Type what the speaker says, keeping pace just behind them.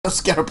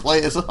scare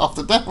players off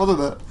to death,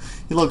 wasn't it?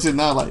 He looks in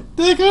now like,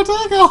 Diggle,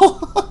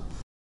 Diggle!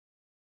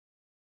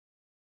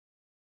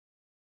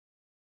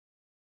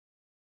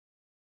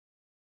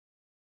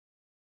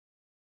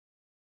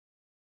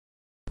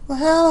 Well,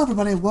 hello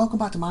everybody, welcome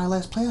back to my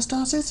Let's Play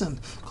Star Citizen.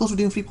 Of course we're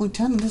doing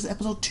 3.10 and this is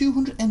episode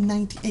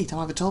 298.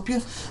 I'm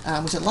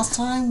IVATOPIA. We said last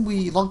time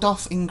we logged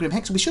off in Grim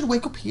Hex, so we should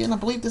wake up here, and I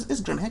believe this is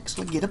Grim Hex.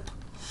 Let's get up.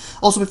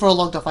 Also, before I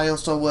logged off, I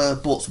also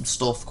bought some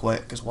stuff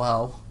quick as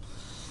well.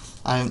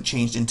 I haven't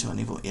changed into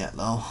any of it yet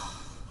though.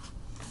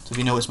 So if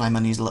you notice, my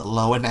money's a little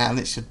lower now than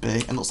it should be.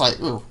 And it looks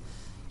like, ooh,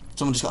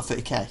 someone just got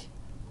 30k.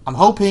 I'm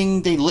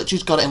hoping they literally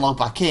just got it and logged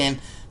back in,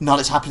 not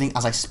it's happening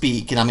as I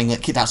speak, and I mean,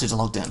 like, kid actually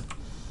logged in.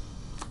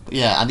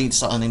 Yeah, I need to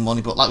start earning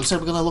money, but like we said,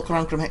 we're going to look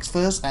around Grim Hex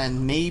first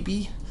and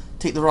maybe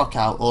take the rock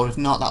out, or if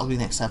not, that'll be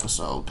next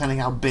episode, depending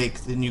how big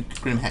the new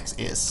Grim Hex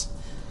is.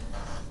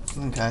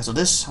 Okay, so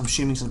this, I'm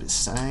assuming, is going to be the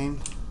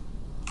same.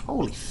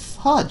 Holy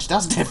fudge,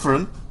 that's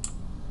different.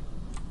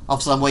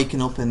 Obviously, I'm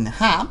waking up in the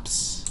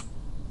Habs.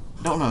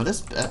 Don't know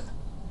this bit.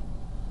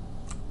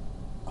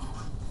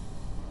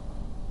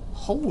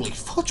 Holy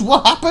fudge,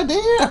 what happened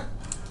here?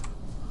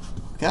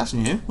 Okay, that's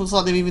new. Looks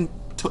like they've even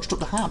touched up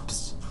the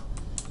Habs.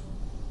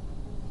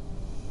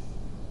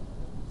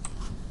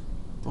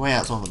 The way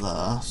out's over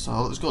there,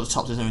 so let's go to the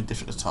top. There's something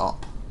different at the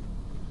top.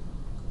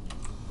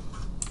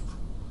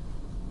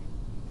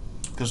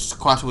 Because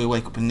quite a way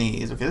wake up in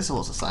these. Okay, this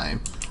looks the same.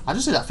 I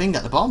just see that thing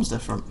at the bottom's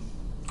different.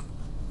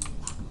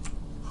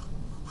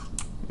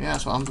 Yeah,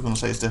 that's what I'm going to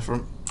say is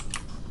different.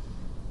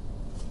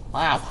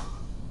 Wow.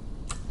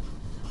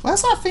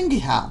 Where's that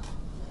thingy hab?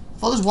 I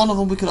thought there's one of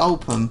them we could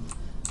open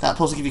that'd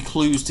supposed to give you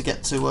clues to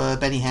get to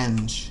Benny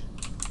Henge.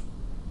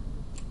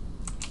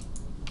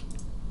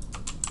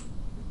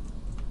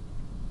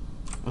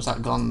 Was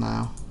that gone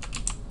now?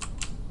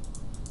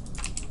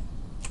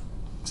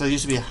 So there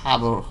used to be a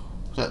hab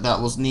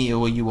that was near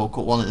where you woke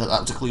up, one that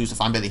was a clue to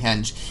find Benny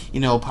Henge. You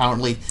know,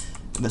 apparently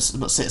the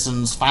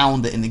citizens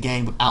found it in the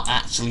game without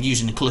actually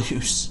using the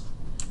clues.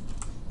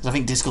 Because I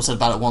think Disco said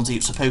about it once, he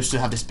was supposed to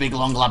have this big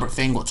long elaborate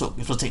thing what took, it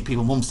was supposed to take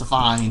people months to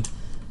find.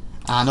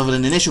 And other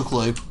than the initial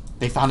clue,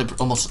 they found it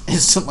almost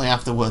instantly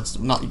afterwards,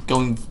 not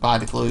going by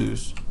the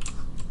clues.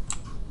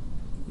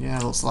 Yeah,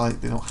 looks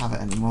like they don't have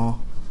it anymore.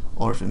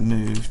 Or if it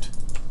moved.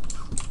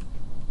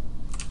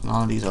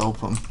 None of these are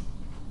open.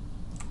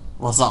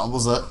 What's that,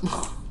 was it?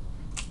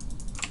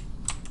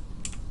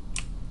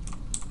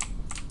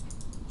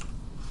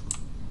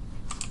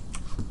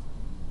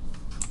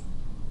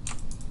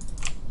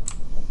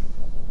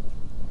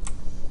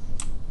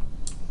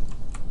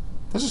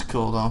 This is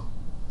cool though.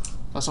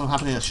 That's something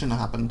happening that shouldn't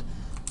have happened.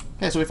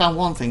 Okay, so we found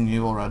one thing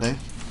new already.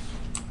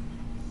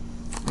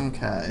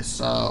 Okay,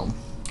 so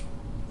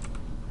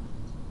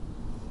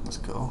that's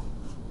cool.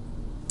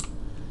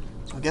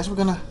 So I guess we're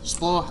gonna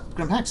explore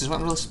Grim Hex. This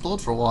wasn't really explored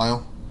for a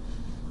while.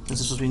 Since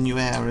this was a new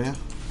area.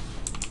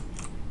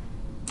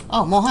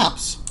 Oh, more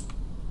habs.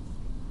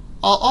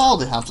 All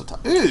the habs are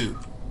ooh!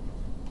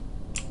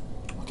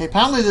 Okay,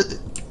 apparently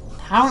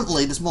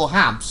there's more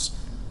habs.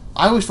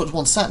 I always thought it was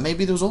one set,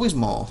 maybe there was always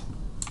more.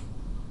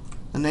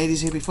 And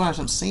ladies here before, I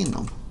haven't seen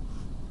them.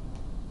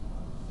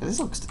 Okay, this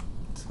looks...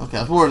 Okay,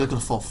 I was worried they're going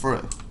to fall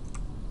through.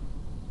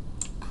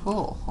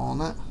 Cool,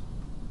 on it.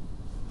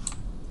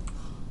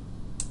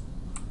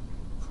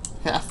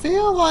 Okay, I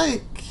feel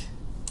like...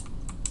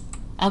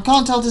 I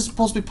can't tell if this is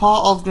supposed to be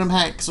part of Grim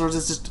Hex, or is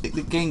this just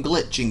the game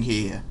glitching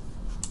here?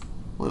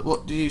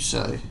 What do you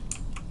say?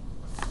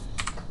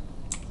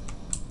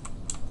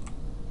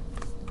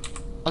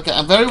 Okay,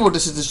 I'm very worried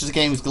this is just the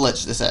game's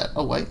glitch, this set.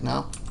 Oh, wait,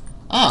 no.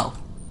 Oh.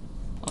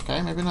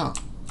 Okay, maybe not.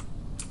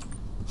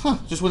 Huh,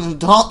 just when in the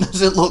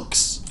darkness it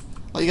looks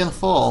like you're gonna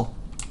fall.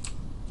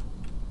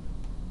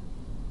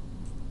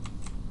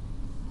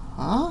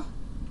 Huh?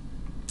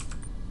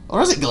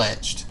 Or is it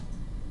glitched?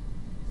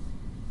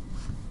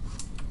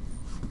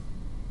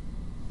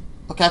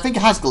 Okay, I think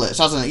it has glitched,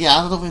 hasn't it? Yeah,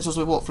 I don't think it's supposed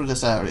to walk through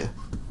this area.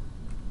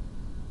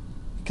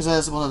 Because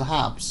there's one of the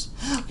habs.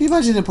 Can you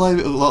imagine him playing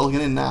it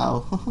looking in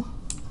now?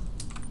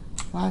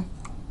 Why?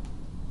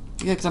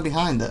 Yeah, because I'm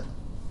behind it.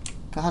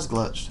 It has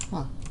glitched.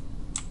 Huh.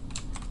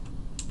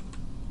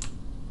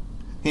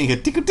 Here you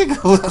go, tickle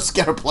tickle. That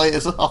scared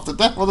players off to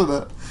death, wasn't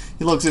it?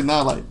 He looks in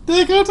now like,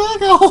 tickle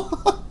tickle.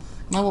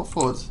 Can I walk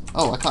forwards?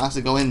 Oh, I can't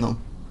actually go in them.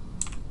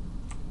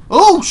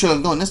 Oh, sure,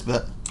 I'm going this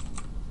bit.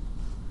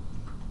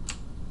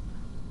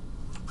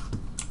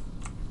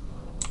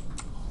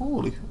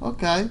 Holy,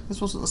 okay.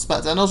 This wasn't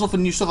expected. I know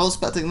something new stuff. I was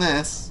expecting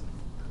this.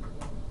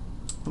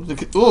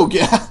 Oh,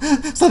 yeah.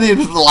 Standing here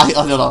with the light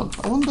on it on.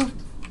 I wonder.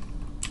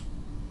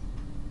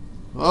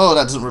 Oh,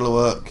 that doesn't really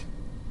work.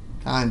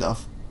 Kind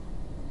of.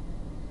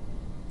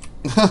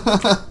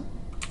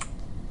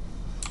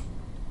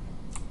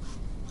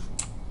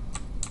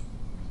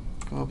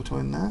 Go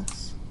between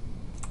this.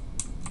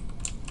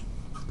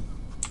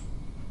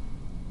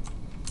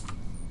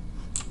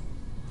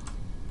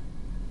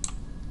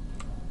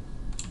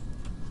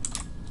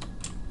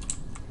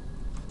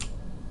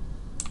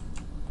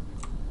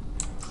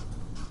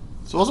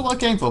 So it wasn't what I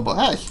came for, but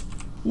hey.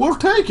 We'll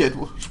take it.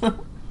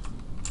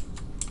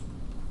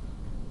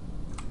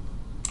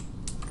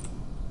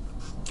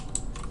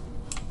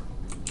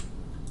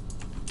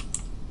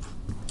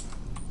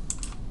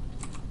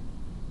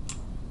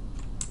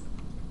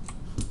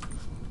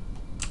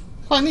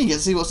 Quite neat to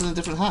see what's in the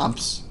different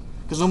hubs.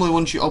 Because normally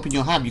once you open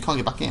your hub, you can't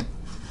get back in.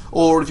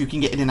 Or if you can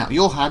get in and out of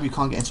your hub, you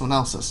can't get in someone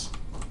else's.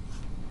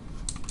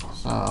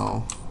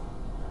 So...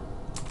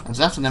 I've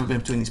definitely never been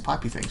between these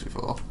pipey things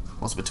before.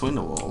 What's between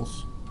the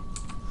walls?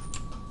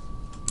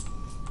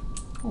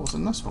 Oh, what's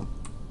in this one?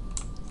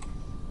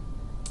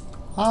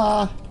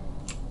 Oh,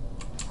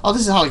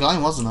 this is how I got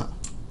in, wasn't it?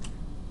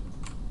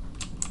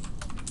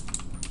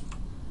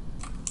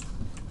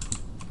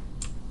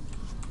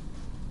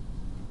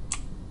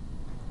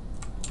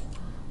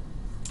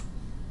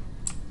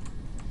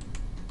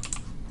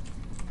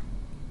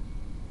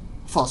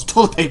 I thought it was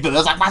toilet paper. I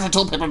was like, why's it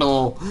toilet paper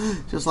no?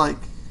 Just like,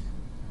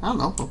 I don't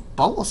know, a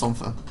bowl or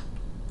something.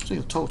 Speaking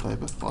of toilet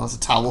paper, well, that's a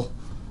towel.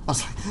 I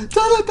was like,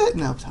 toilet paper,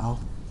 no towel.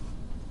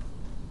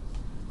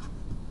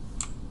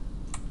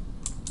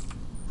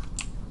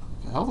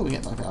 Okay, how do we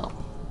get back out?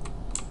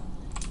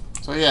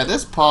 So yeah,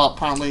 this part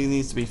apparently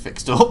needs to be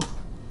fixed up.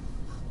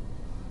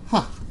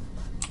 Huh.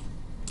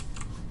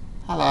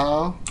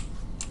 Hello.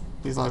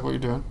 He's like, what are you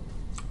doing?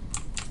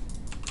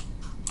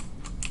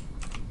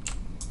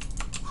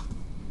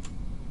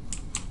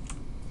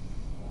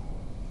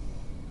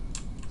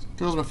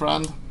 Girls, my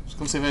friend. Just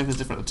gonna see if anything's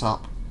different at the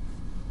top.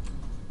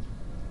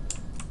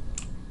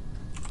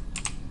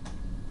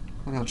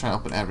 I'm gonna try to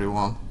open every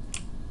one.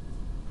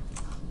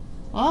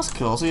 Oh, that's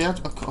cool. So yeah,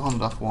 I've cut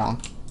 100 off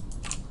one.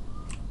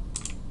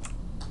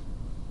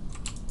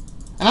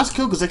 And that's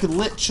cool because they could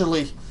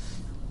literally,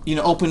 you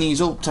know, open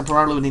these up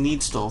temporarily when they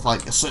need stuff.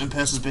 Like a certain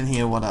person's been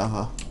here,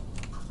 whatever.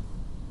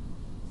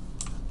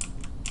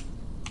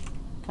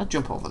 Can I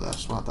jump over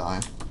this without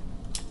dying?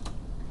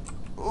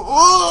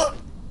 Oh!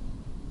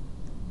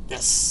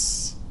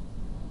 Yes.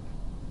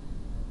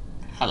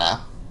 Hello.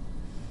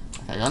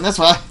 Okay, going this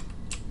way.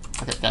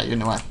 Okay, get you in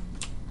the way.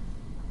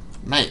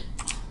 Mate.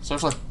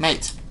 Seriously,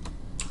 mate.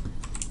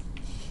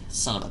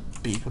 Son of a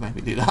beeper made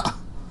me do that.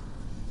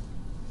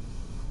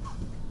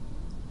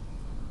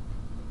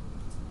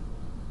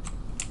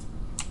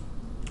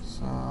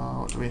 So,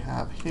 what do we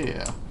have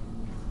here?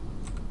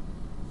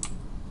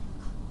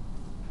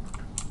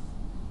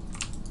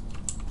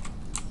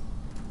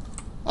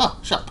 Oh,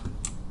 shop.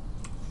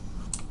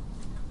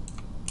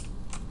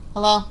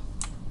 Hello.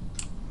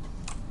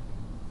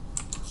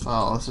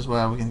 So this is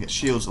where we're gonna get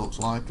shields, looks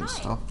like, and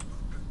stuff.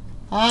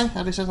 Hi,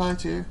 Eddie says hi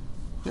to you.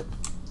 Yep.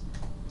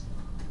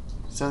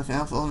 Is there anything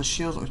else on the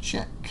shields? Let me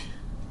check.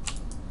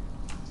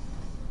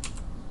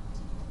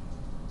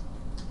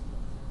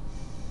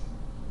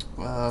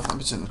 Well, I'm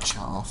just in the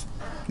chaff.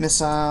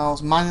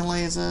 Missiles, mining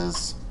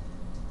lasers,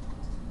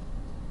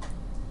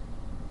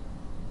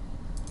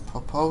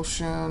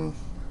 propulsion,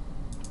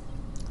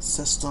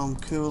 system,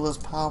 coolers,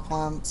 power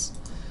plants,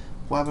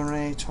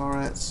 weaponry,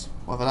 turrets,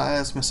 whatever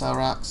that is, missile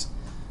racks,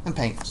 and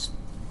paints.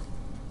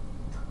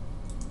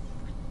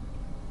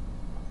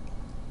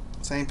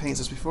 Same paints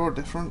as before,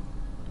 different.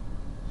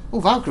 Oh,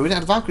 Valkyrie, we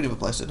didn't have Valkyrie in the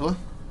place, did we?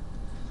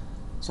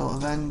 So,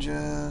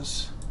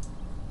 Avengers.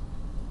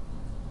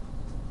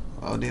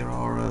 Oh, the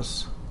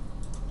Auroras.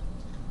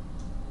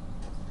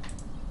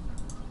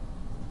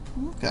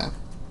 Okay.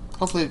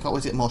 Hopefully, we can't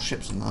wait to get more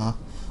ships in there.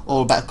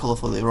 Or a better colour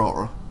for the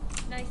Aurora.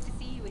 Nice to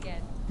see you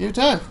again. You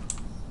too.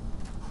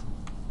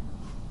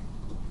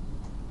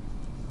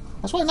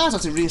 That's why nice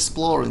actually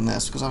re-exploring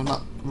this, because I've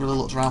not really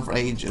looked around for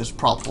ages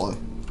properly.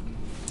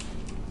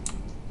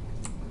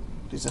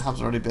 These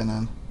hubs already been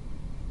in.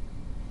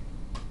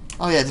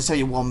 Oh yeah, to tell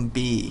you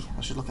 1B.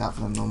 I should look out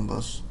for the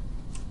numbers.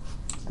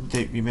 I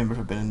don't remember if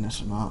I've been in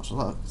this or not, so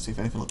let's see if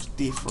anything looks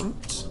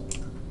different.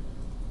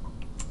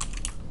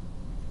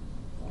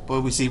 But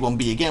if we see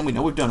 1B again, we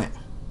know we've done it.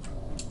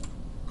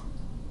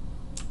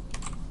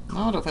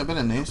 No, I don't think I've been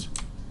in these.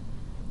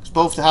 Because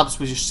both the hubs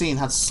we just seen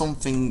had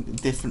something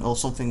different or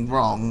something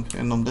wrong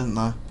in them, didn't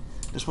they?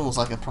 This one looks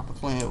like a proper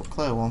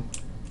clear one.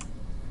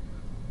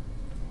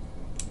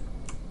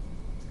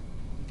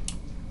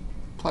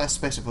 Player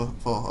space for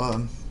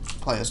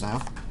players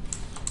now.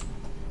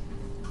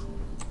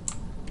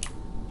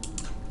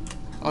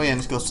 Oh yeah, and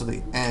this goes to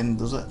the end,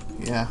 does it?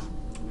 Yeah.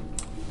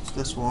 It's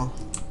this one.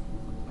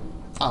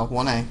 Oh,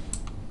 1A.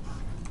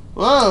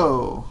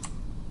 Whoa!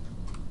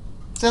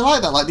 So I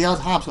like that, like the old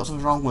hab's got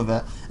something wrong with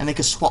it, and they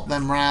can swap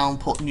them round,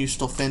 put new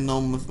stuff in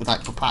them, with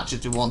like for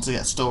patches you want to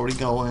get a story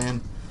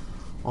going,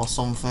 or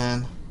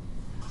something.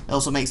 It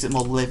also makes it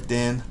more lived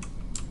in.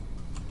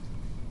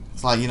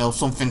 It's like, you know,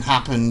 something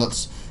happened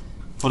that's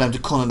for them to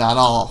cut that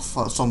off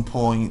at some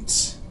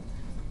point.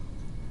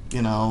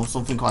 You know,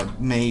 something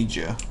quite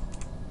major.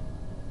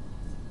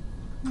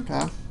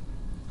 Okay.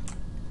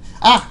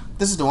 Ah!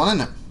 This is the one,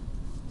 isn't it?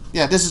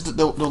 Yeah, this is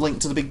the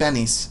link to the Big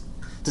Bennies.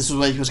 This is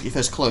where you get your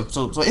first clue.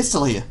 So it's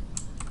still here.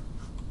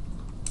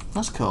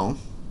 That's cool.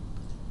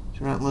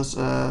 Relentless,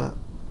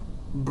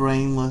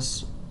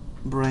 brainless.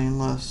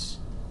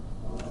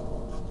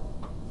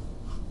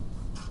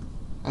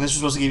 And this was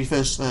supposed to give you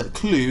first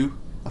clue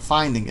of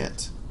finding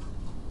it.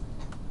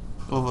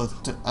 Over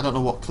to, I don't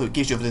know what clue it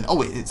gives you other than, oh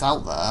wait, it's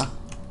out there.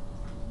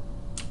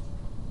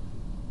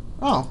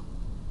 Oh.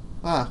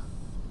 Ah.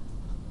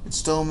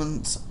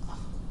 Installment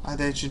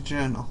IVATOPIA'S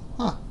journal.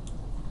 Huh.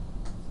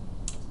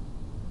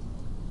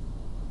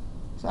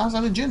 So I was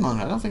having a journal on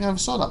it. I don't think I ever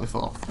saw that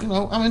before. You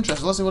know, I'm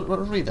interested. Let's see what I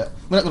read it.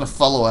 We're not going to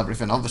follow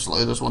everything,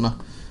 obviously. I just want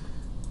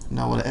to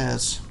know what it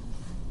is.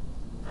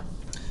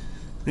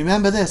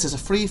 Remember this is a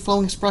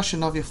free-flowing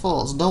expression of your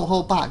thoughts. Don't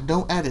hold back.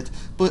 Don't edit.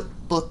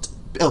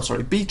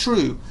 Be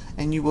true,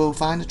 and you will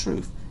find the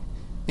truth.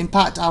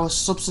 Impact our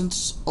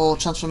substance or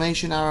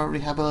transformation our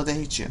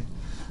rehabilitation.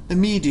 The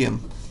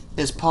medium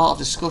is part of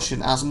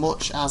discussion as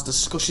much as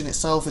discussion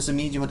itself is a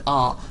medium of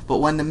art, but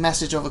when the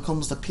message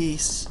overcomes the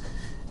piece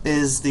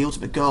is the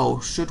ultimate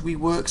goal. Should we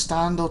work,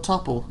 stand or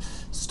topple?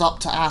 Stop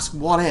to ask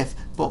what if,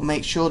 but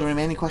make sure the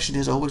remaining question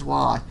is always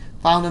why.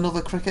 Found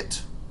another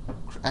cricket?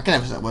 I can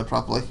never say that word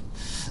properly.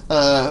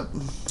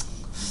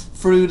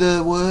 Through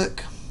the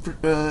work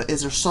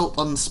is assault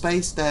on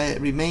space, there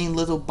remain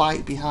little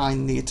bite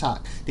behind the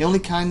attack. The only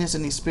kindness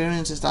and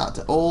experience is that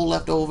all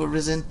left over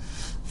risen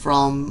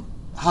from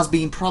has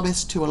been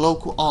promised to a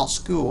local art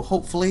school.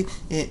 Hopefully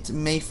it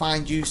may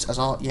find use as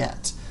art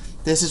yet.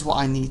 This is what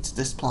I need to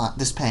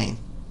this pain.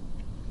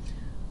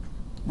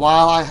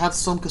 While I had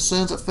some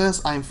concerns at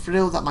first, I am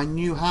thrilled that my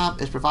new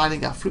hab is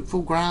providing a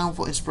fruitful ground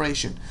for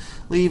inspiration.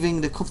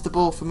 Leaving the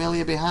comfortable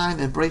familiar behind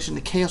and embracing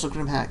the chaos of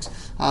Grim Hex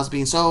has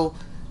been so...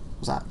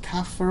 was that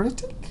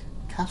cathartic?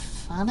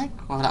 Caphanic?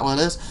 Whatever that word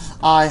is.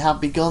 I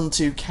have begun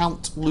to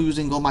count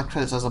losing all my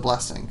credits as a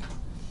blessing.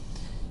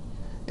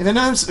 If I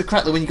know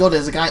correctly, when you go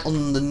there's a guy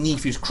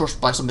underneath who's crushed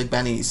by some big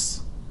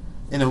bennies.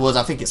 In other words,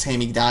 I think it's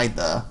him, he died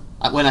there.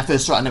 When I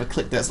first saw it, I never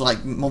clicked it. It's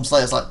like, months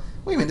later, it's like,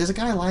 wait a minute, there's a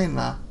guy lying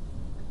there.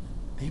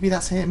 Maybe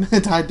that's him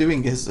died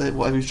doing his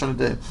whatever he's trying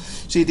to do.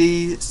 See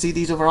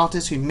these other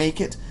artists who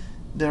make it.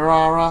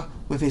 Derara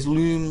with his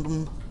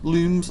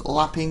looms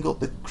lapping up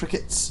the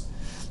crickets.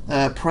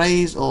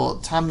 Praise or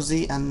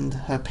Tamsi and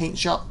her painted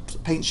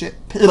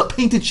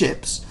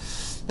chips.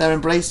 Their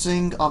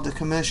embracing of the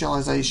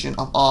commercialization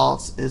of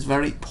art is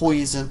very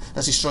poison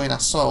that's destroying our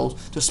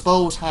souls. To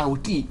suppose how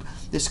deep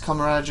this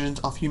camaraderie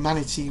of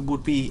humanity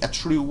would be a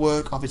true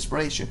work of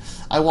inspiration.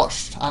 I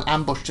watched an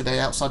ambush today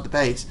outside the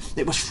base.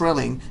 It was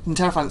thrilling and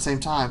terrifying at the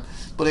same time,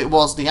 but it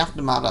was the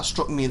aftermath that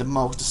struck me the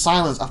most. The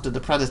silence after the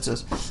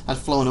predators had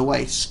flown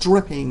away,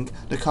 stripping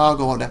the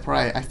cargo of their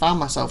prey. I found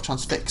myself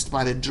transfixed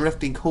by the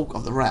drifting hulk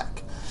of the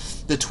wreck.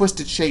 The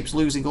twisted shapes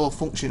losing all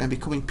function and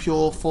becoming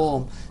pure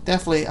form.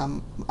 Definitely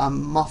a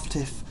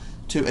motif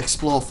to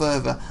explore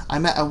further. I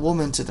met a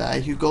woman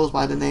today who goes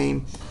by the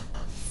name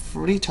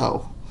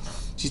Frito.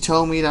 She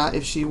told me that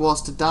if she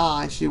was to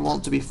die, she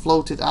wanted to be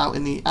floated out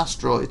in the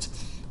asteroid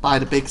by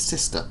the big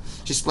sister.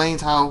 She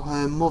explained how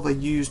her mother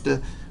used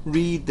to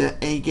read the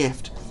A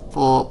gift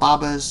for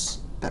Baba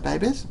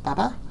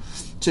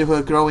to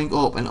her growing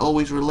up and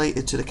always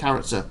related to the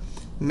character.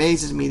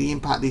 Amazes me the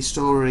impact these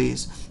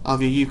stories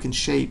of you can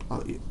shape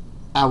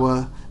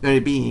our very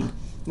being.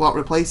 What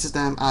replaces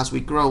them as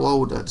we grow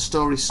older, the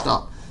stories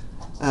stop,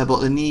 but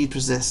the need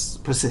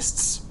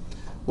persists.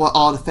 What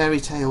are the fairy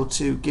tales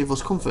to give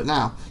us comfort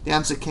now? The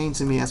answer came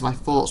to me as my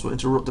thoughts were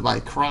interrupted by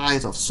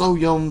cries of so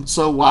yum,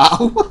 so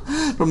wow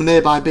from a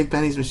nearby Big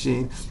Benny's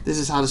machine. This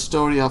is how the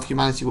story of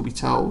humanity will be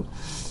told.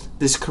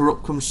 This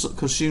corrupt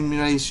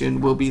consumeration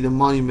will be the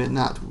monument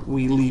that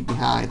we leave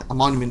behind. A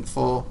monument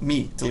for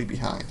me to leave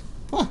behind.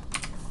 Huh,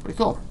 pretty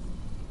cool.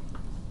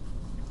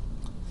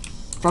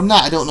 From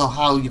that, I don't know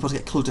how you're supposed to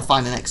get clue to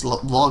find the next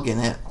log in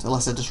it,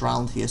 unless they're just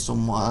around here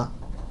somewhere.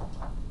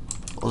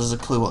 Or there's a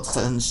clue what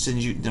sends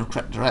you in the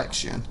correct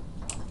direction.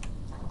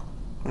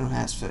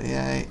 That's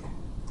 38.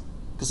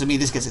 Because to me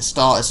this gets it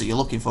started, so you're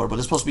looking for it, but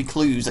there's supposed to be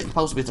clues that you're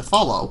supposed to be able to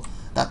follow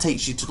that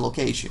takes you to the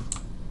location.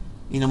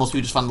 You know, most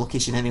people just find the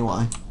location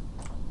anyway.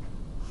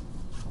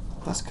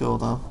 That's cool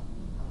though.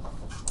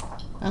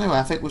 Anyway,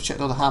 I think we've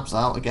checked all the habs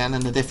out again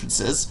and the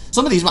differences.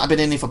 Some of these might have been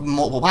in here for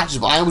multiple patches,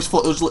 but I always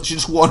thought it was literally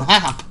just one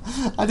hab.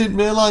 I didn't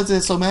realise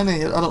there's so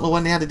many. I don't know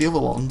when they added the other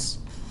ones.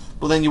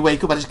 But then you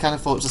wake up, I just kind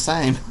of thought it was the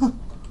same.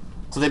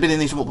 So they've been in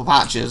these for multiple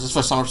patches. It's the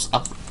first time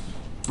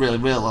I've really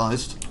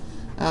realised.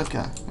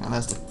 Okay, and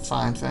there's the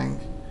fine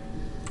thing.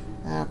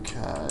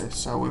 Okay,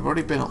 so we've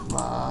already been up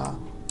there.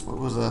 What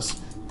was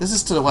this? This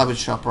is to the weapon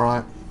shop,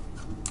 right?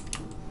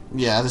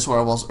 Yeah, this is where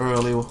I was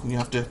earlier. You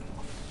have to,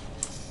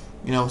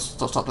 you know,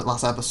 stop at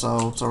last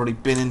episode. It's already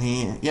been in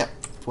here. Yep,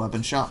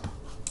 weapon shop.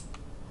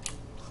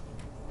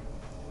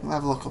 We'll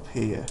have a look up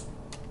here.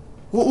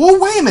 Whoa,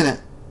 wait a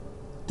minute!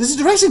 This is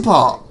the racing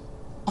part!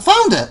 I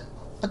found it!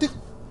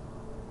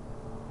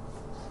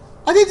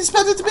 I didn't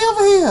expect it to be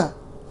over here!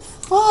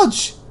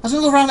 Fudge! I was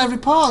going to go around every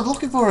part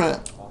looking for it.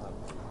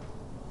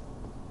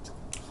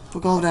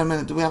 We'll go over there a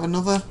minute. Do we have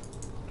another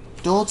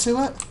door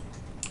to it?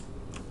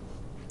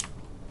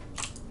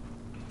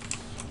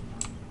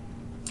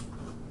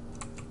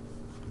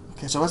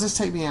 Okay, so where does this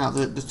take me out?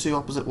 The two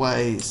opposite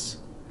ways.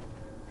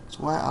 So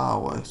where are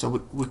we?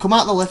 So we come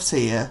out the left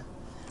here.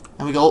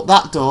 And we go up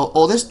that door,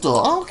 or this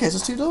door. Oh, okay, so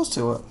there's 2 doors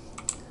to it.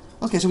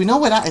 Okay, so we know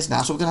where that is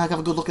now, so we're going to have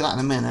a good look at that in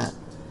a minute.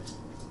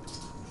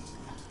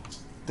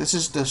 This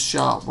is the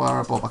shop where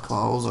I bought my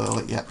clothes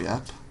earlier. Yep.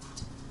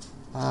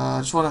 I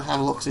just want to have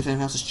a look, see if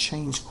anything else has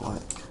changed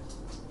quick.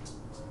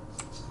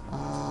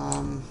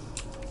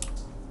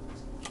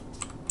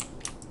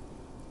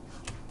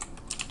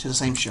 To the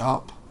same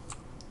shop.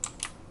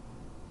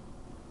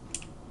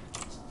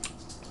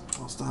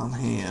 What's down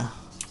here?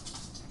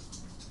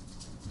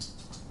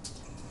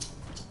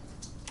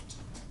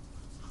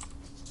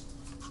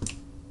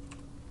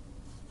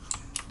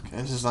 Okay,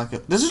 this is like a.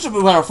 This is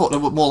where I thought they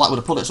would more likely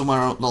to put it, somewhere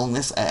along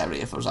this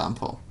area, for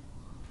example.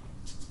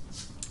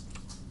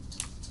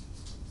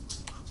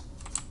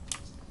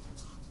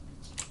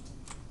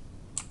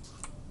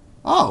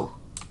 Oh.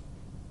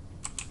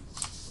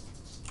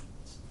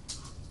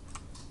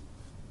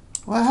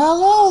 Well,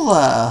 hello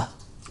there.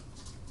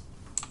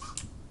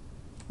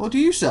 What do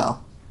you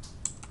sell?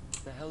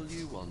 The hell do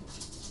you want?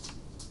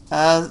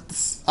 I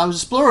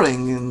was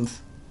exploring and...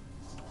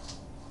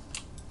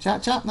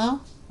 Chat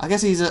now? I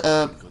guess he's I've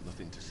got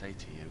nothing to say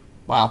to you.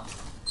 Wow.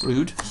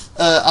 Rude.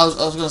 I was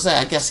going to say,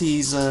 I guess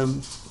he's a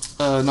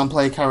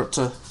non-player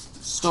character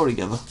story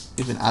giver.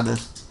 He's been added.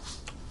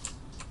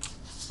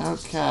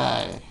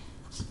 Okay.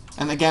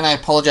 And again, I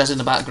apologise in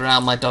the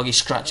background, my dog is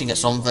scratching at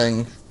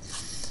something.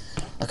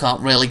 I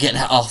can't really get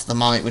that off the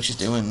mic when she's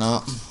doing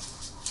that.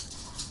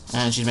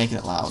 And she's making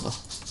it louder.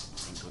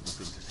 I've got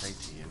nothing to say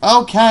to you.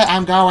 Okay,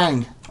 I'm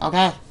going.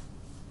 Okay.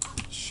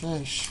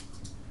 Sheesh.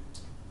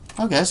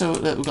 Okay, so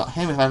we've got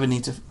him. If I ever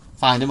need to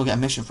find him, we'll get a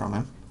mission from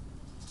him.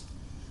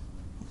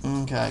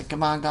 Okay,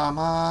 come on.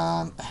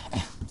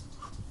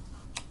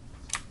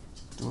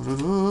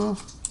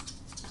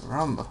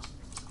 Caramba.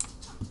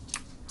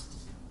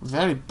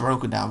 Very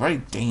broken down, very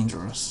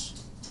dangerous.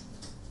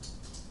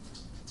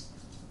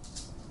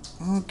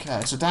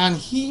 Okay, so down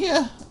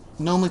here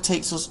normally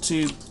takes us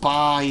to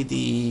buy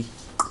the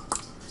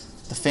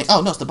thing.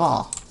 Oh no, it's the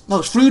bar. No,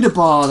 it's through the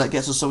bar that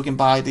gets us so we can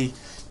buy the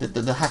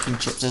hacking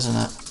chips, isn't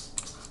it?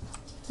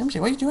 MJ,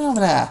 what are you doing over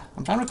there?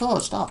 I'm trying to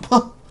record. Stop.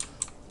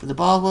 Did the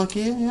bar work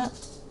here yet?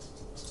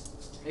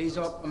 Ease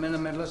up. I'm in the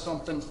middle of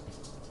something.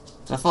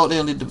 So I thought they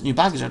only did the new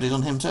baggage. Have they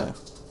done him too?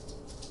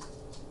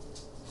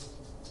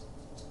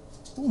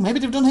 Ooh, maybe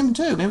they've done him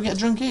too. Maybe we get a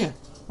drink here.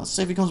 Let's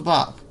see if he comes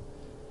back.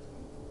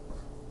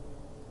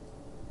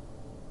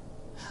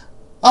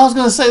 I was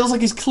going to say, it looks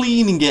like he's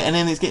cleaning it and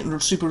then it's getting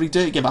super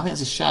dirty again, but I think that's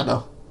his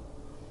shadow.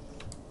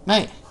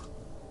 Mate,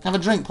 have a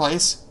drink,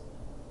 please.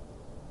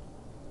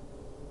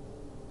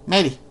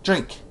 Matey,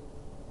 drink.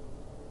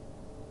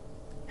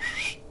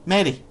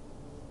 Matey.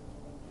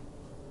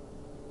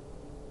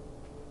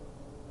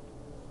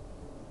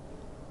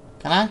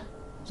 Can I?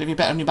 See if you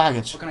better new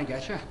baggage. What can I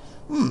get you?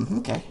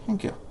 Okay,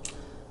 thank you.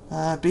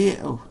 Beer.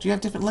 Oh, do you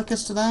have different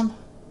liquors to them?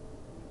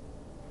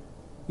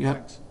 You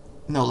have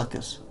no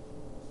liquors.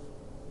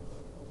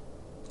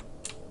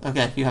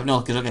 Okay, you have no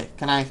liquors. Okay,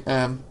 can I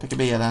pick a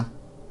beer then?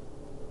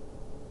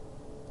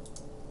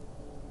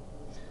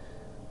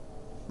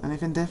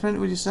 Anything different?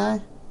 Would you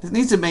say? It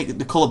needs to make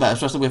the colour better,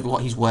 especially with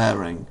what he's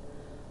wearing.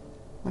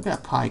 Look at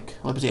a pike,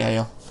 Liberty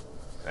Ale.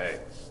 Hey.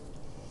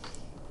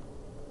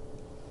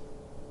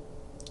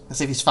 Let's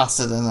see if he's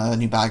faster than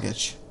new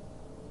baggage.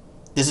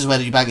 This is where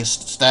the new baggage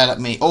stared at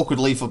me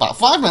awkwardly for about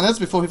 5 minutes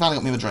before he finally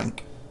got me a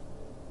drink.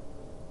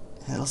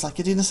 It looks like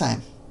you're doing the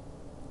same.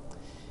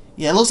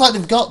 Yeah, it looks like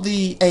they've got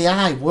the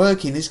AI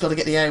working. They've just got to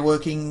get the AI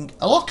working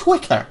a lot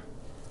quicker.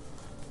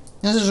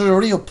 This is a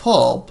real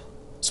pub.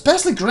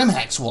 Especially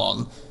Grimhex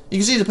one. You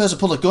can see the person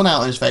pull a gun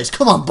out of his face.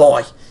 Come on,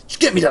 boy. Just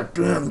get me that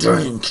damn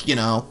drink, you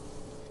know.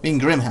 Being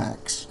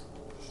Grimhex.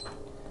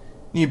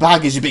 New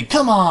baggage, you'd be,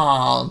 come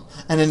on!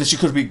 And then she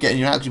could be getting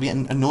you out, you'd be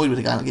getting annoyed with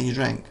the guy not getting you a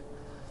drink.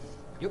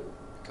 Yep,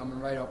 coming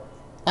right up.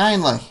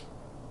 Finally.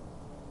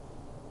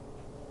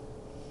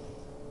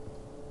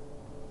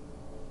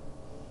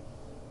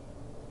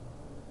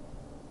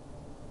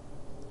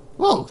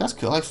 Whoa, that's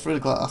cool. I threw the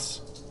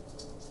glass.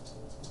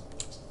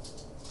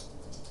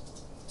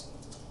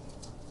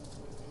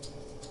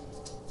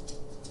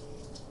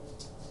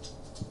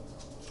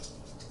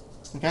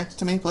 Okay,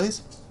 to me,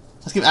 please.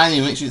 Let's keep eyeing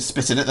you, make sure you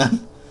spit in it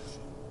then.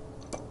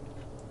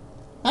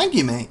 Thank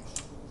you, mate.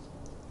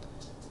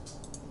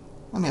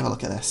 Let me have a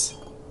look at this.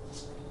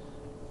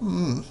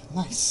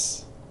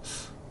 Nice.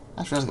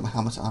 I should got my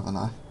helmet on, haven't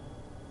I?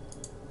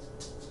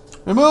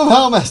 Remove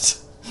helmet!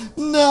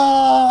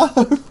 No!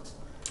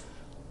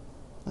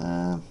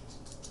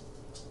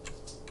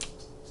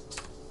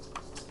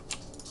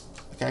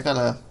 Okay, I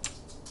gotta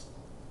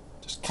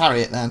just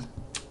carry it then.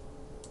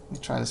 Let me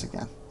try this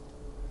again.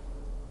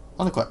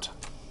 Unequipped.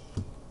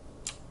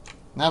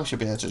 Now we should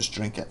be able to just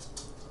drink it.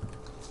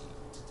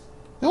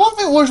 The one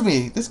thing that worries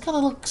me, this kind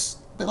of looks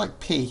a bit like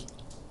pee.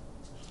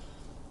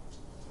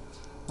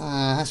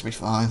 That should be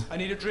fine. I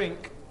need a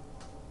drink.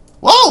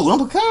 Whoa!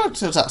 Number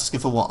character's asking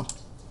for one.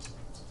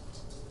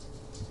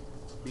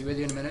 Be with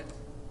you in a minute.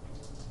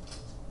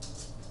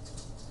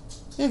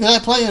 Yeah, because I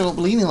play it up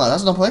leaning like that.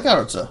 That's not play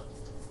character.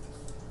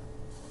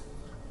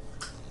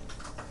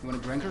 You want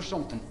a drink or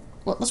something?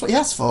 What? That's what he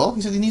asked for.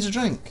 He said he needs a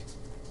drink.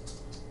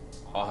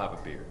 I'll have a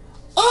beer.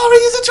 Oh, he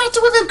is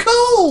attracted with him.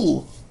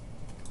 Cool.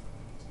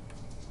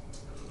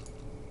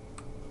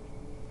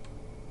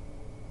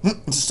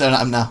 Just staring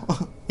at him now.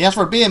 He asked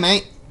for a beer,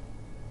 mate.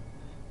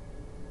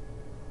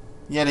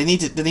 Yeah, they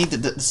need the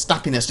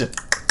snappiness to.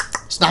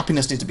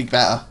 Snappiness needs to be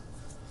better.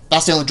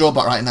 That's the only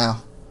drawback right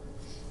now.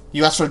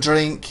 You ask for a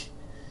drink,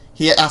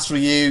 he asks for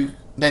you,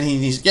 then he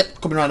needs.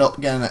 Yep, coming right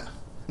up, getting it.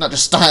 Not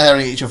just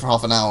staring at each other for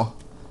half an hour.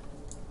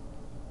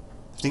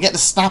 If you get the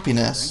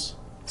snappiness,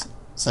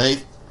 see,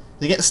 if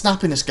you get the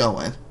snappiness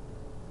going,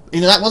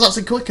 you know that was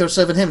actually quicker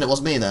serving him than it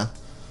was me then.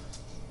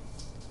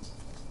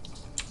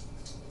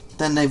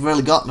 Then they've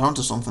really gotten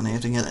onto something here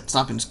to get that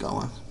snappiness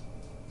going.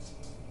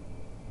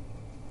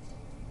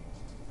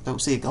 Don't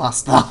see a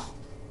glass now.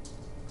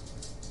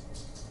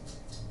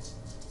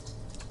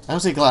 I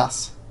don't see a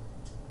glass.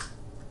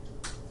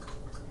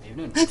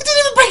 Evening. He didn't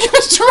even bring him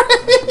his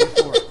drink!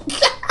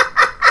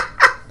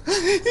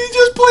 He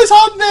just put his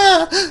hand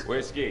there!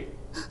 Whiskey.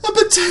 And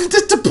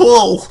pretended to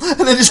pull,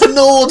 and then just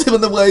ignored him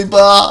on the way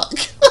back.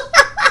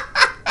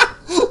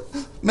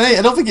 Mate,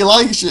 I don't think he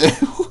likes you.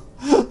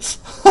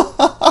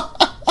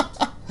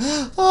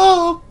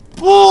 Oh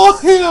boy,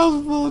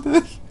 that was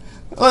funny.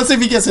 Let's see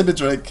if he gets him a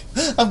drink.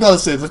 I've got to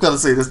see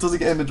this. Does he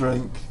get him a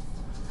drink?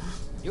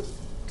 Yep,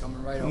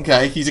 coming right up.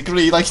 Okay, he's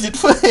agreed like he did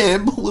for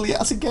him. Will he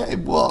actually get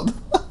him one?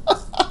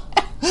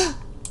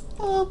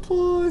 Oh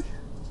boy.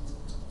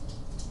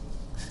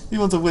 He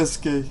wants a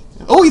whiskey.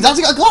 Oh, he's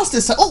actually got a glass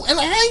this time. Oh, and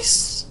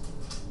ice!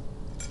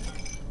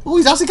 Oh,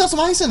 he's actually got some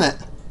ice in it.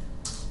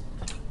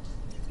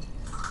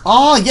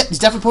 Oh, yep, he's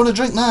definitely putting a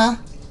drink there.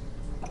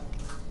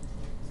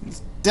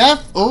 He's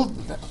oh,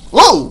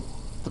 whoa!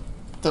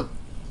 The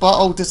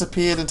bottle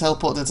disappeared and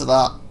teleported into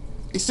that.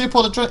 He still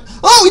put a drink.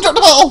 Oh, he dropped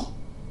the bottle!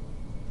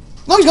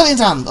 No, he's got it in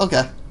his hand.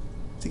 Okay.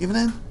 Is he giving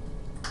in?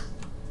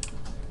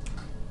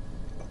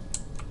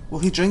 Will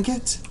he drink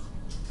it?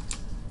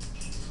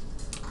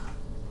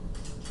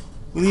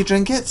 Will you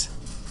drink it?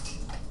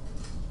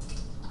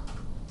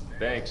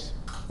 Thanks.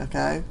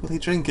 Okay, will he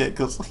drink it?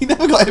 Because he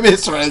never got him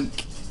his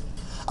drink.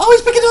 Oh,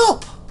 he's picking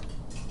up!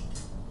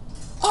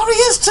 Oh, he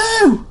is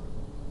too!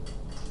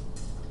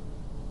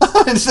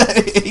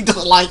 He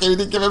doesn't like him, he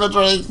didn't give him a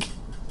drink.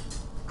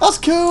 That's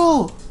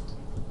cool!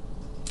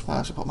 Oh,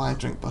 I should put my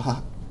drink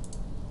back.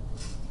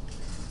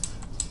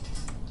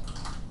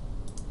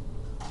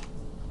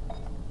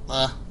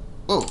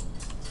 Oh.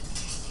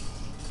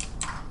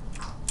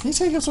 Can you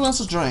take up someone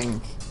else's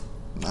drink?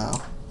 No.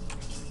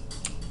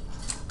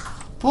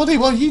 Buddy,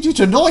 what did you do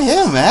to annoy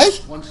him, eh?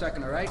 1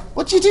 second, alright?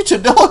 What did you do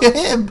to annoy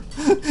him?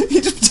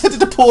 He just pretended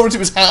to pour into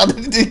his hand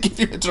and he didn't give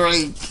you a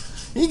drink.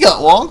 He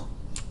got one.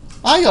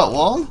 I got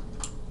one.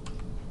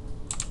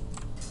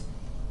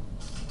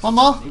 One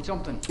more? Need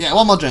something? Yeah,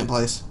 one more drink,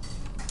 please.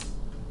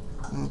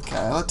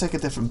 Okay, let's take a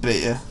different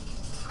beer.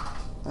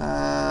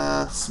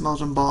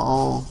 Smoldering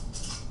bottle.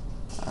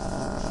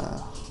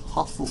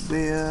 Hot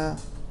beer.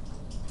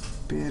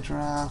 Beer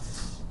draft.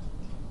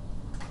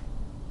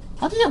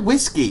 How do you get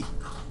whiskey?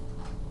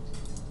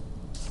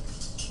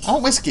 I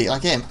want whiskey,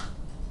 like him.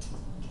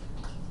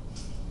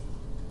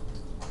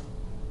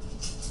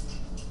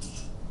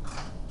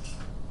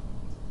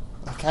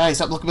 Okay,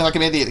 stop looking at me like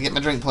an idiot to get my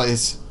drink,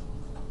 please.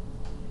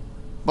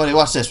 Buddy,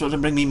 watch this. What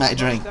doesn't bring me my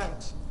drink?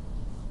 Thanks.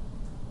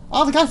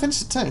 Oh, the guy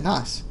finished it too.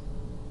 Nice.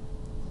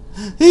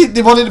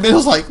 The one in the middle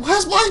was like,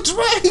 "Where's my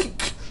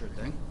drink?" Sure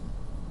thing.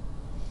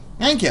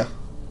 Thank you.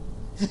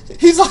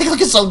 He's like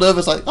looking so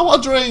nervous, like, "I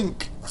want a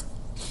drink.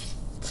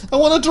 I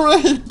want a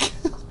drink."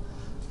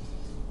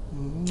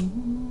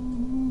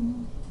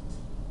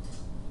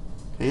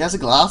 He has a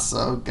glass,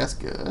 so guess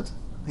good.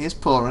 He is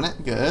pouring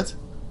it, good.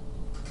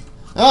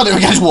 Oh, the other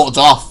guy just walked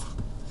off.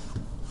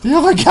 The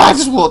other guy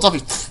just walked off.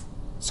 He,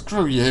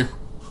 screw you.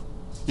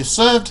 You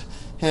served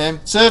him,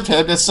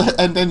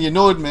 and then you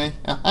annoyed me.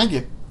 Yeah, thank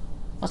you.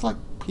 That's like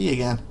pee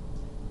again.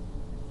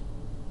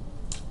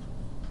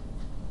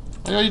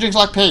 Oh, your drink's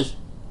like pee.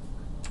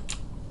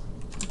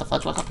 What the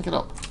fudge? I can't pick it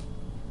up.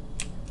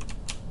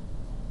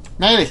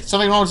 Maybe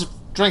something wrong with this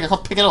drink. I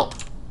can't pick it up.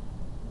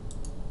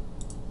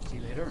 See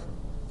you later.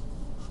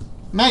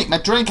 Mate, my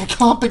drink, I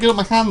can't pick it up,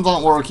 my hands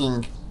aren't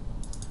working.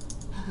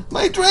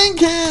 My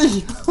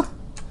drinky!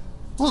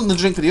 Wasn't the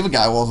drink for the other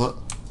guy, was it?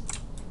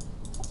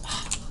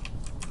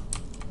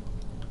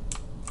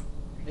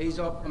 Ease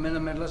up, I'm in the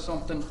middle of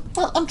something.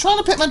 Well, I'm trying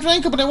to pick my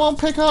drink up, but it won't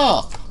pick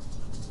up.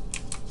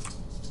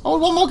 Oh,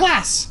 one more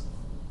glass!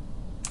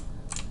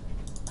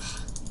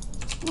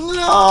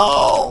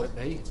 No!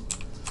 Hey,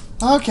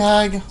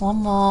 Okay, one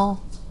more.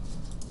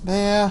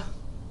 Beer.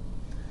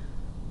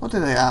 What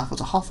did they have? Was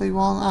it a Hoffy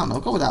one? I don't know,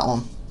 go with that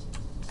one.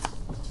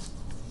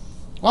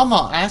 One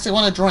more. I actually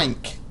want a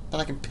drink that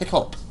I can pick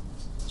up.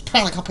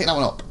 Apparently I can't pick that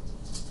one up.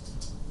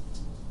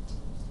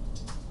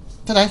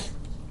 Today.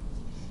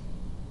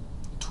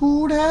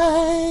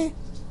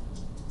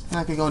 And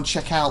I can go and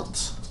check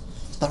out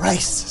the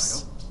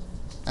races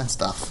and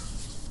stuff.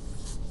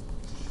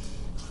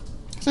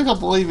 I still can't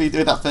believe he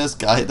did that first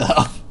guy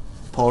though.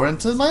 Pour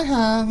into my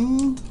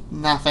hand.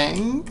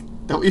 Nothing.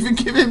 Don't even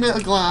give him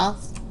a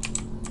glass.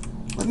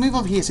 Let's move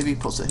over here, see if he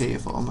puts it here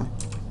for me.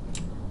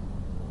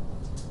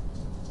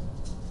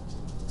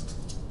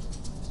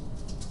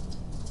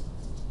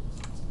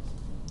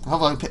 How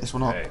about I pick this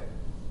one up? Hey,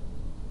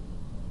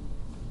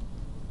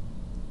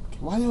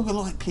 Why do you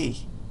look like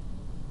pee?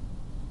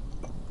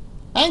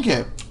 Thank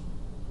you.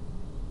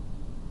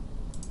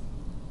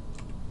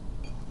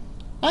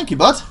 Thank you,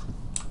 bud.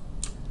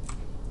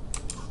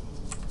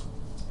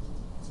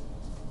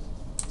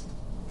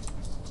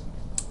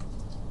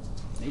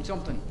 Need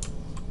something?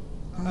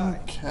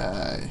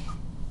 Okay.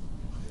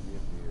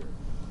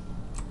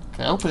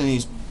 Okay, opening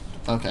these.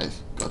 Okay,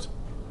 good.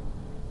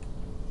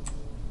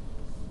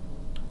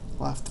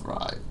 Left,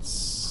 right.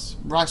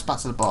 Right's back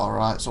to the bar,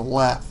 right? So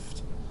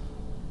left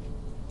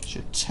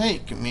should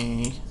take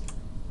me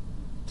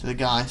to the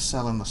guy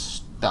selling the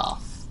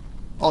stuff.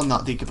 Oh,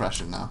 not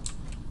decompression now.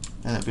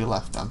 And it'll be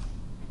left then.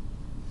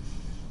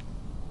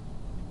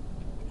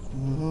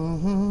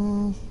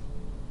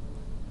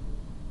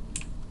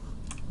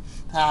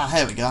 Ah,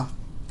 here we go.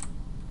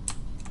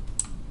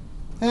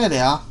 Here they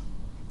are.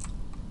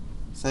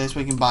 So this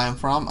we can buy them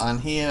from,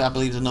 and here I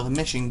believe there's another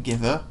mission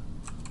giver.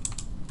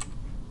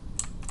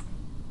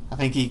 I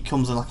think he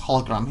comes in like a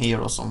hologram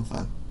here or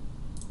something.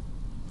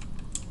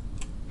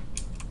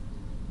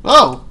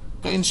 Oh!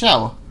 Got in the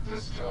shower.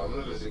 This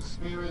terminal is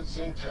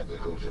experiencing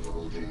technical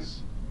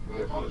difficulties.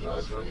 We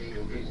apologize for any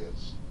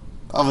inconvenience.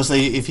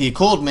 Obviously, if he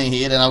called me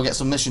here, then I'll get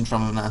some mission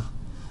from him now.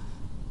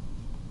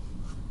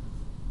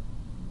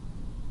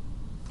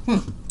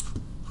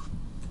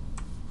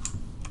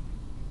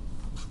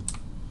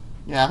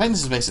 Yeah, I think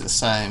this is basically the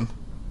same.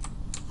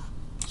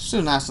 It's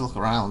still nice to look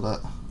around it.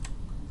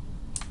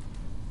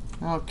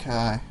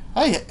 Okay.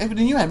 Hey, even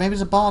in your head, maybe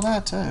there's a bar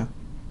there too.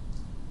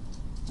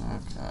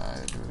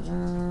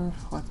 Okay.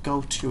 Let's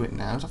go to it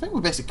now. So I think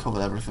we basically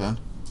covered everything.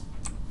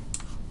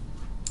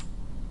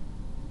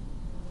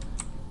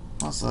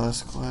 What's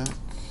this? Click.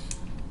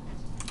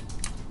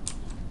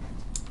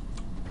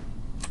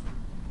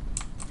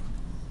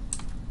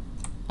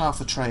 Oh,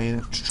 for trade. I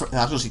was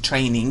going to say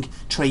training.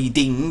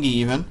 Trading,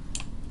 even.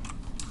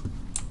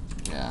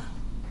 Yeah.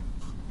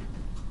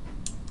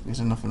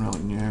 These are nothing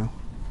really new.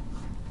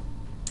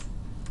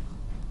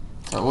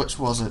 So which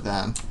was it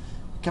then?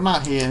 Come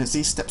out here and it's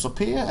these steps up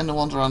here and the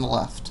ones are on the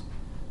left.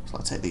 So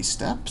I'll take these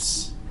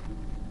steps.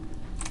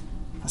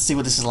 Let's see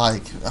what this is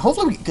like.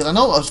 Hopefully, because I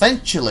know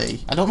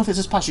eventually, I don't know if it's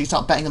this patch you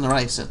start betting on the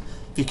racing.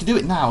 If you can do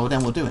it now,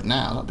 then we'll do it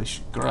now. That'd be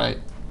great.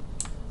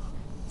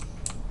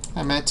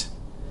 Hey mate.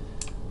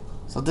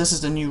 So this is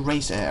the new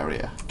race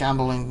area.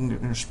 Gambling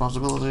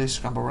responsibilities,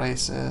 scramble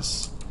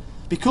races.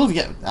 Be cool if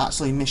you get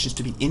actually missions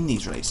to be in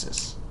these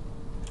races.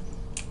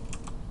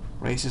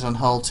 Races on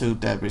hull 2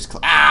 debris.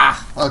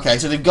 Ah! Okay,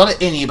 so they've got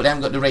it in here, but they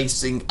haven't got the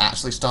racing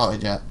actually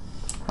started yet.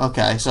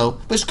 Okay, so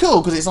but it's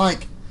cool because it's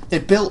like they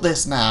built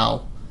this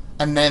now,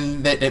 and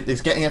then they're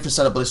getting everything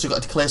set up, but they've still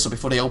got to clear stuff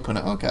before they open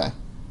it. Okay,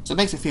 so it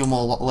makes it feel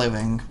more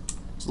living.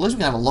 So at least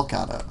we can have a look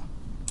at it.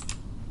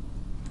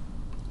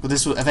 But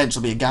this will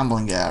eventually be a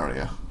gambling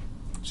area.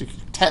 So you can,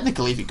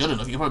 technically, if you're good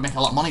enough, you can probably make a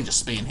lot of money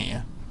just being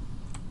here.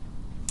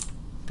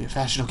 Be a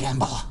professional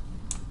gambler.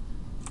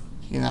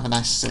 You can have a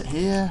nice sit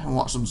here and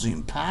watch some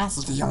zoom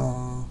past.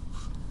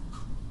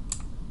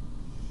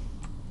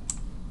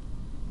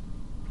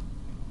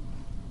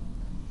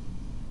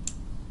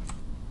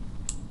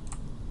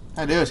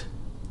 Hey dude,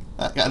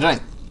 get a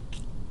drink.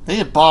 They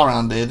need a bar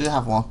around here. Do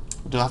have one?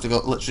 Or do I have to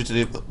go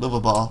literally to the other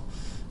bar?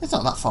 It's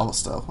not that far, but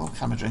still. I'll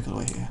camera drink all the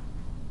way here.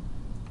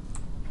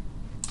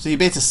 So you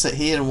better sit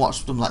here and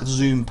watch them like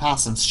zoom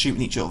past and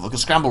shooting each other.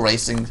 Because scramble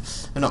racing,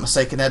 if I'm not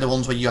mistaken, they're the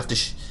ones where you have to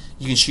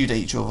you can shoot at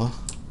each other.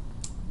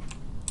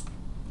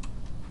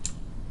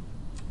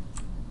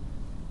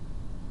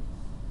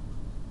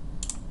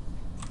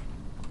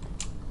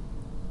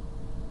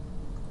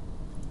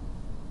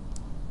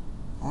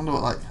 I wonder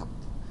what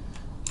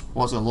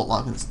it's gonna look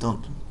like when it's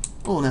done.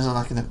 Oh, and there's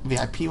like a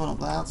VIP one up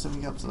there, so we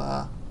can get up to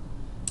there.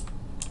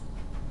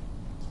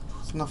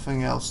 There's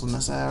nothing else in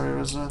this area,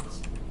 is there?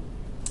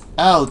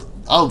 Oh,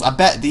 I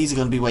bet these are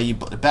gonna be where you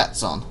put the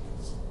bets on.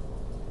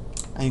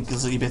 And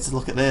because you better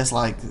look at this,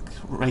 like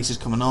races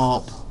coming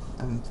up,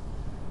 and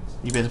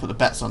you better put the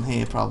bets on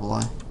here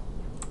probably.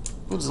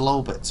 Go to the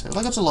low bit too.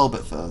 Let's go to the low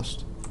bit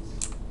first.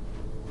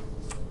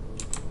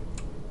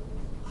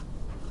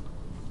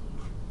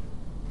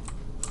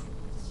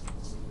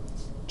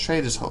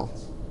 Trader's Hall.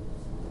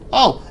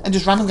 Oh, and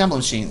just random gambling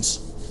machines.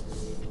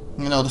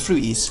 You know, the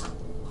fruities.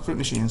 Fruit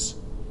machines.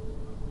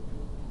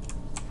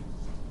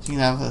 So you can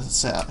have a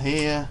set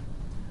here.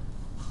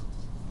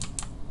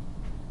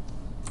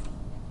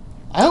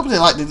 I hope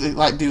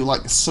they do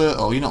like a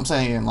circle, you know what I'm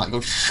saying, and like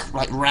go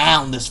like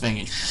round this thing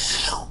and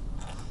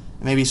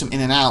maybe some in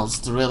and outs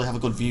to really have a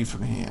good view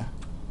from here.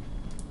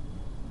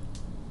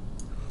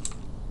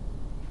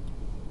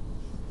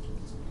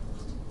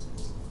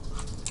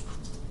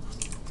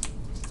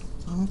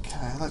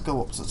 Okay, let's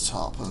go up to the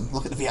top and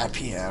look at the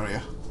VIP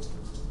area.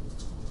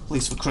 At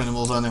least for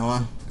criminals anyway,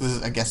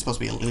 because I guess it's supposed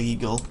to be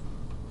illegal.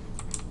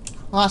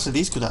 Well, actually,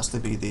 these could actually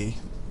be the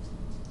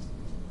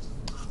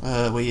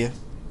where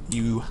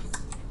you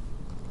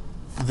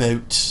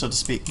vote, so to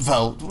speak.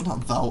 Vote, well,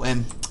 not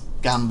voting.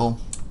 Gamble.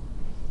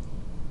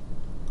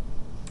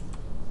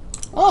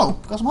 Oh,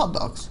 got some hot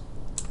dogs.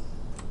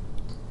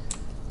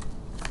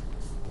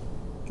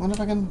 Wonder if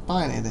I can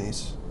buy any of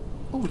these.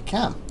 Oh, we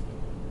can.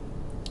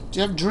 Do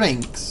you have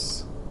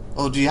drinks?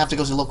 Or do you have to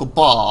go to the local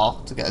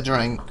bar to get a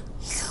drink?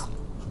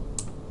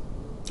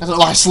 I don't know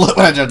why I slurped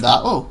when I did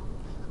that. Oh.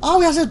 Oh,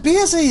 he has his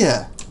beers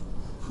here.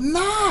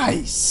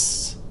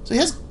 Nice. So he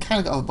has kind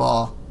of got a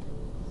bar.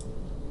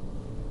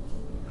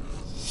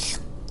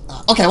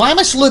 Okay, why am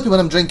I slurping when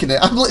I'm drinking it?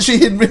 I'm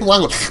literally in real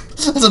life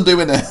as I'm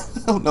doing it.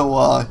 I don't know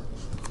why.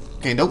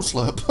 Okay, don't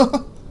slurp.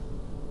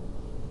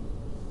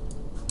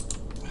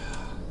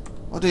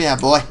 What do you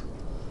have, boy?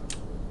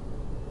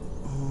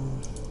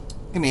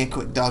 Give me a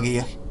quick dog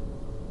here.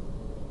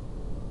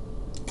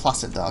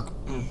 Classic dog.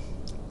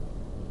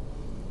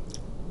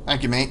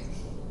 Thank you, mate.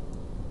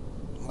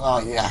 Oh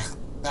yeah,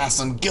 that's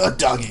some good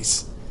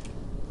doggies.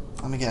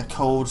 Let me get a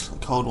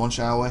cold one,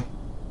 shall we?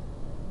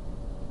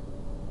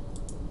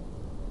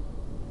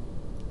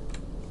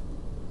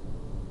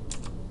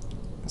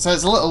 So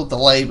it's a little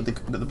delayed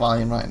with the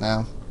buy-in right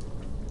now.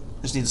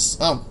 Just need to.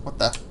 Oh, what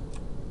the?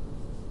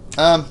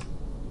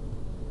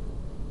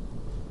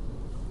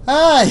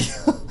 Hey!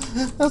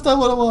 That's not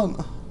what I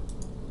want.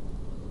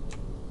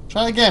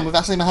 Try it again with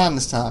actually my hand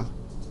this time.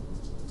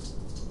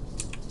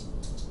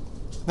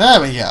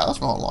 There we go,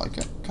 that's more like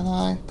it. Can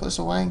I put this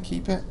away and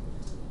keep it?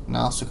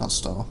 No, I still can't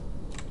store.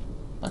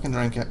 I can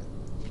drink it.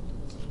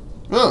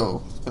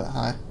 Whoa, it's a bit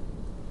high.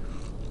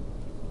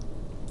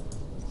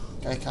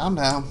 Okay, calm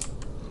down.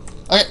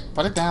 Okay,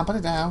 put it down, put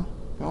it down.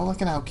 You're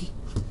like an alky.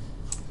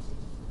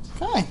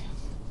 Okay.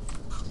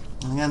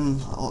 And then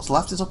what's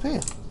left is up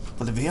here.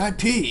 For the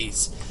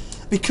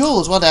VIPs. Be cool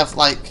as well to have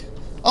like...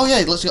 Oh yeah,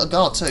 it looks like a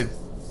guard too.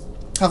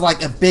 Have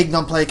like a big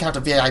non-player character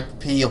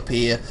VIP up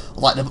here.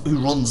 Or like who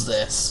runs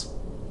this.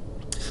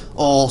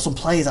 Or some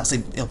players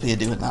actually up here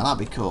doing that. That'd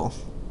be cool.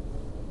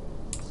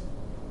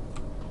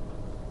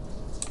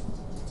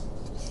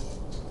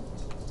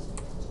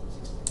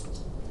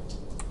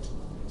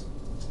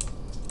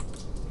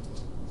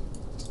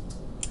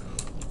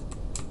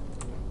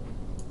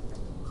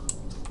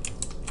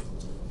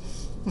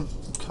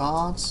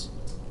 Cards.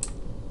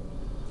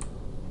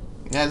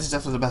 Yeah, this is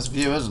definitely the best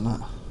view, isn't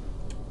it?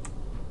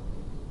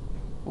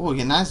 Oh, you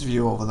get a nice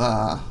view over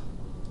there.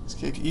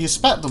 You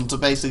expect them to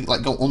basically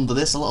like go under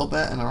this a little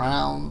bit and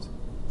around.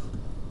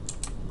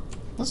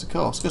 That's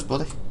cool. It's good,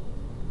 buddy.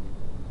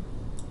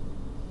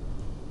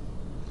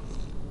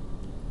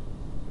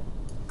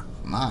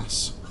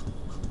 Nice.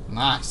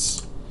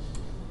 Nice.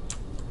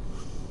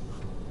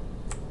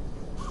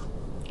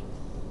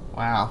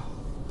 Wow.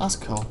 That's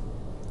cool.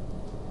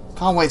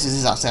 Can't wait till this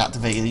is actually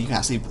activated. You can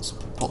actually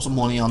put some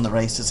money on the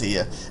races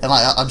here, and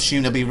like I'm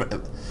assuming there'll be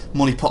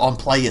money put on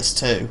players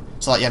too.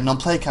 So like you have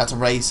non-player character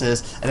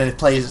races, and then if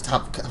players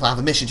have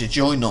a mission to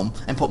join them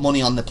and put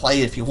money on the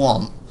player if you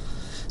want.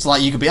 So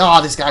like you could be,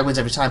 oh, this guy wins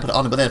every time, put it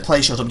on him, but then a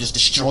player shows up and just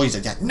destroys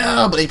it. You're like,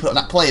 no, but he put on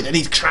that player, and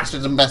he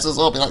crashes and messes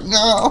up. You're like,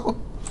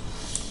 no.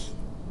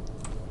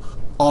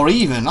 Or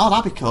even, oh,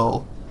 that'd be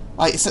cool.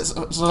 Like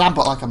so I'm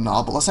but like I'm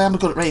not, but let's say I'm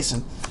good at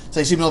racing.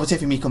 Say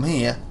SupernovaTiffy and me come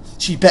here.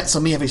 She bets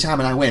on me every time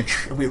and I win.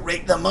 We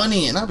rake the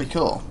money and that'd be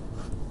cool.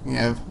 You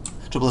know,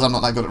 trouble is I'm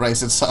not that good at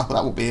racing, so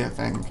that would be a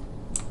thing.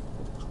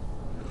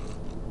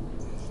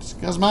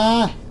 Excuse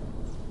me.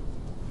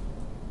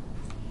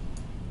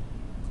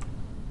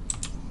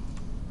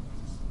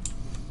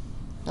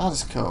 That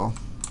is cool.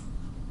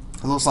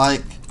 It looks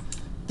like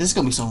this is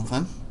gonna be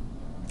something.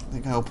 I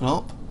think I open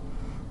up.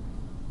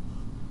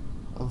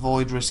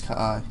 Avoid risk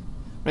high.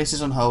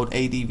 Races on hold.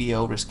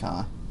 ADVO risk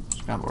high.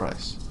 Scramble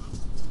race.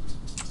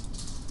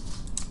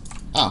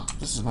 Oh,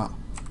 this is not.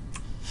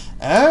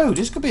 Oh,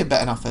 this could be a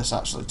betting office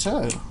actually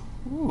too.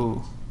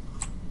 Ooh.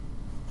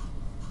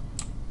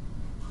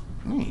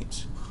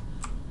 Neat.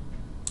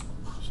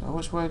 So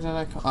which way did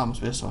I come? Oh, it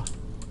must be this way.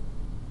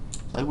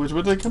 So which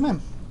way did I come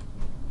in?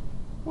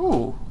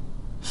 Ooh.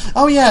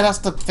 Oh yeah, that's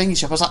the thingy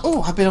shop. I was like,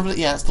 oh, I've been over it.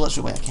 Yeah, that's the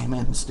literal way I came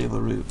in. It's the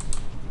other route.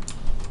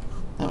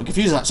 I'm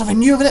confused. Like, something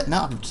new over it?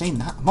 No, I've seen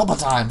that multiple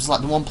times. It's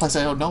like the one place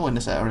I don't know in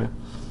this area.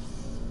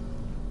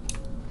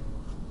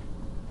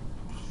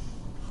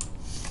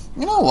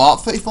 You know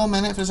what? 34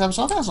 minutes for this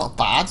episode. I think that's not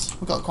bad.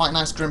 We've got quite a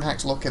nice Grim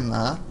Hex look in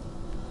there.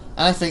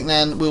 And I think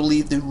then we'll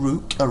leave the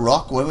rook, a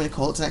rock, whatever we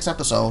call it, to next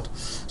episode.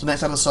 So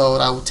next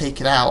episode I will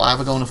take it out. I'm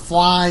either going to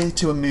fly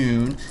to a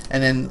moon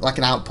and then like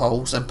an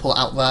outpost and pull it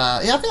out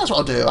there. Yeah, I think that's what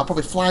I'll do. I'll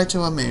probably fly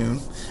to a moon,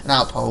 an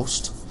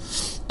outpost,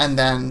 and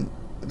then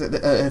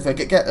if I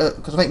get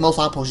because I make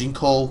multiple outposts, you can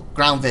call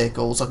ground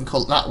vehicles. So I can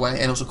call it that way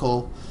and also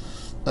call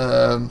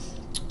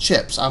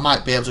ships. I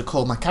might be able to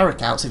call my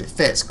Carrack out see if it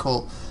fits.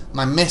 Call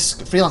my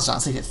Misk freelance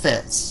out see if it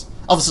fits.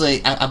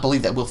 Obviously, I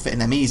believe that will fit in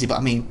them easy, but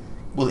I mean,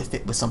 will it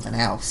fit with something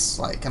else?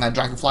 Like, can I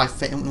Dragonfly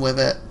fit in with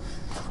it?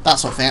 That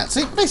sort of thing.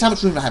 See, basically how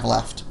much room I have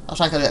left. I'll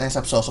try and get it next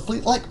episode. So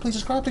please like, please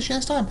subscribe, please share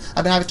next time.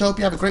 I've been IVATOPIA.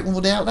 Have a great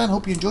wonderful day out there. And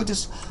hope you enjoyed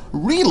this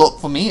relook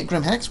for me at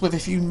Grim Hex with a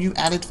few new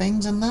added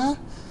things in there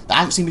that I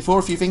haven't seen before.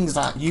 A few things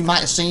that you might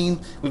have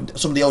seen with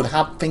some of the older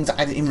things that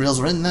I didn't even realize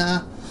were in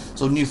there.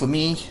 So new for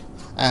me.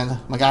 And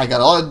my guy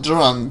got all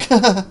drunk.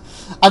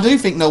 I do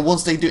think though,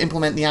 once they do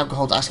implement the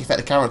alcohol to actually affect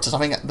the characters, I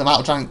think the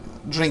amount of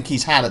drink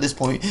he's had at this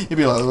point, he'd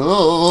be like,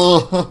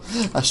 oh,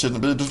 I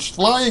shouldn't have been just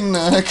flying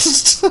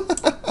next.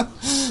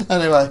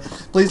 Anyway,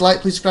 please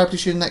like, please subscribe,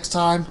 please tune in next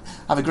time.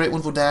 Have a great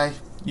wonderful day.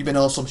 You've been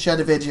awesome. Share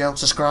the video,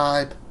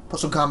 subscribe, put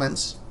some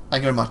comments.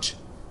 Thank you very much.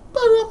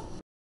 Bye everyone.